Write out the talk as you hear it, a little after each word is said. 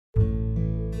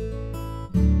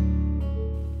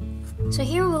So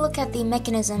here we'll look at the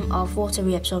mechanism of water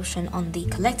reabsorption on the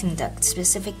collecting duct,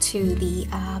 specific to the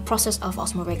process of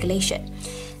osmoregulation.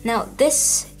 Now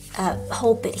this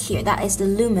whole bit here, that is the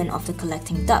lumen of the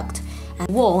collecting duct, and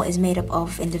the wall is made up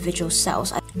of individual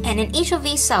cells. And in each of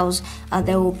these cells,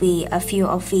 there will be a few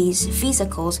of these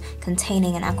vesicles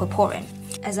containing an aquaporin.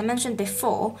 As I mentioned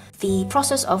before, the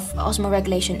process of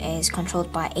osmoregulation is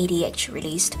controlled by ADH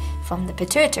released from the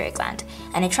pituitary gland,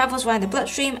 and it travels via the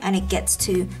bloodstream and it gets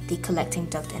to the collecting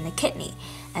duct in the kidney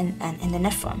and in the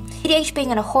nephron. ADH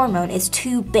being a hormone is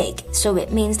too big, so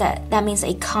it means that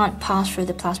it can't pass through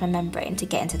the plasma membrane to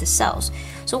get into the cells.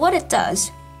 So what it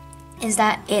does is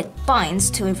that it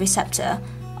binds to a receptor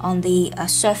on the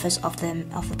surface of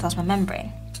the plasma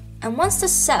membrane. And once the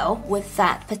cell with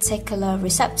that particular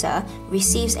receptor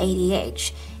receives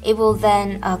ADH, it will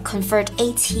then convert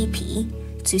ATP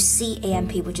to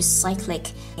CAMP, which is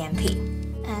cyclic AMP.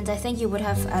 And I think you would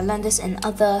have learned this in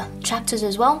other chapters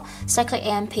as well. Cyclic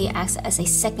AMP acts as a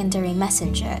secondary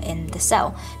messenger in the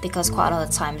cell, because quite a lot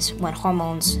of times when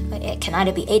hormones, it can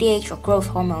either be ADH or growth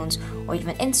hormones or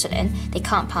even insulin, they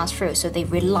can't pass through, so they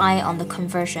rely on the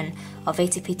conversion of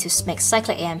ATP to make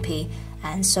cyclic AMP,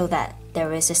 and so that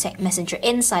there is a messenger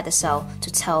inside the cell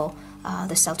to tell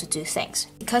the cell to do things.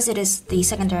 Because it is the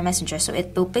secondary messenger, so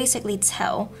it will basically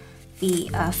tell the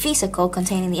vesicle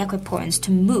containing the aquaporins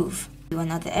to move to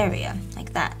another area,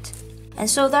 like that. And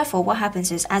so therefore what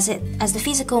happens is, as the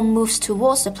vesicle moves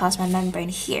towards the plasma membrane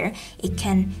here, it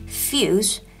can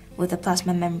fuse with the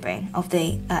plasma membrane of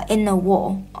the inner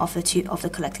wall of the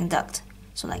collecting duct,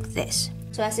 so like this.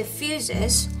 So as it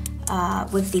fuses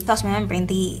with the plasma membrane,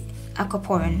 the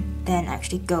aquaporin then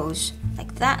actually goes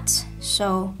like that.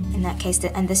 So in that case,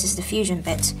 and this is the fusion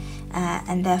bit,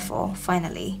 and therefore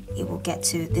finally it will get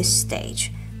to this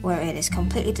stage where it is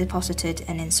completely deposited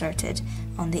and inserted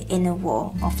on the inner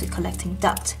wall of the collecting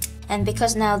duct. And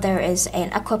because now there is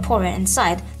an aquaporin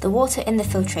inside, the water in the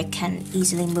filtrate can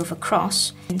easily move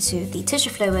across into the tissue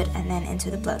fluid and then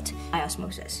into the blood by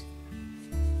osmosis.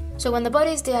 So when the body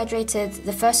is dehydrated,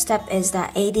 the first step is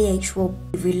that ADH will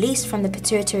be released from the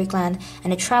pituitary gland,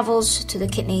 and it travels to the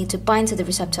kidney to bind to the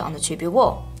receptor on the tubular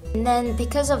wall. And then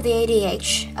because of the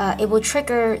ADH, it will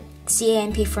trigger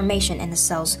CAMP formation in the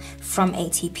cells from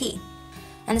ATP.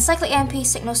 And the cyclic AMP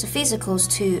signals the vesicles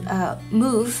to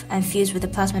move and fuse with the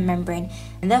plasma membrane,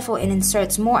 and therefore it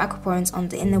inserts more aquaporins on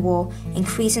the inner wall,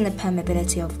 increasing the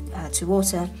permeability to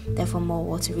water, therefore more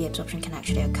water reabsorption can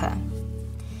actually occur.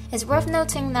 It's worth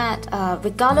noting that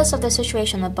regardless of the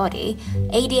situation in the body,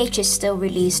 ADH is still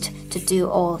released to do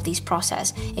all of these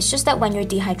processes. It's just that when you're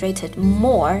dehydrated,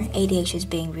 more ADH is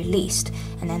being released,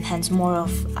 and then hence more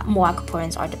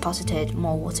aquaporins are deposited,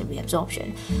 more water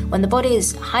reabsorption. When the body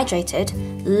is hydrated,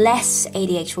 less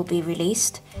ADH will be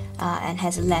released, and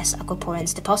has less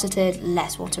aquaporins deposited,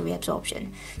 less water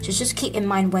reabsorption. So just keep in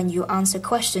mind when you answer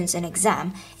questions in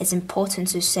exam, it's important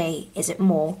to say, is it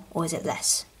more or is it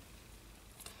less?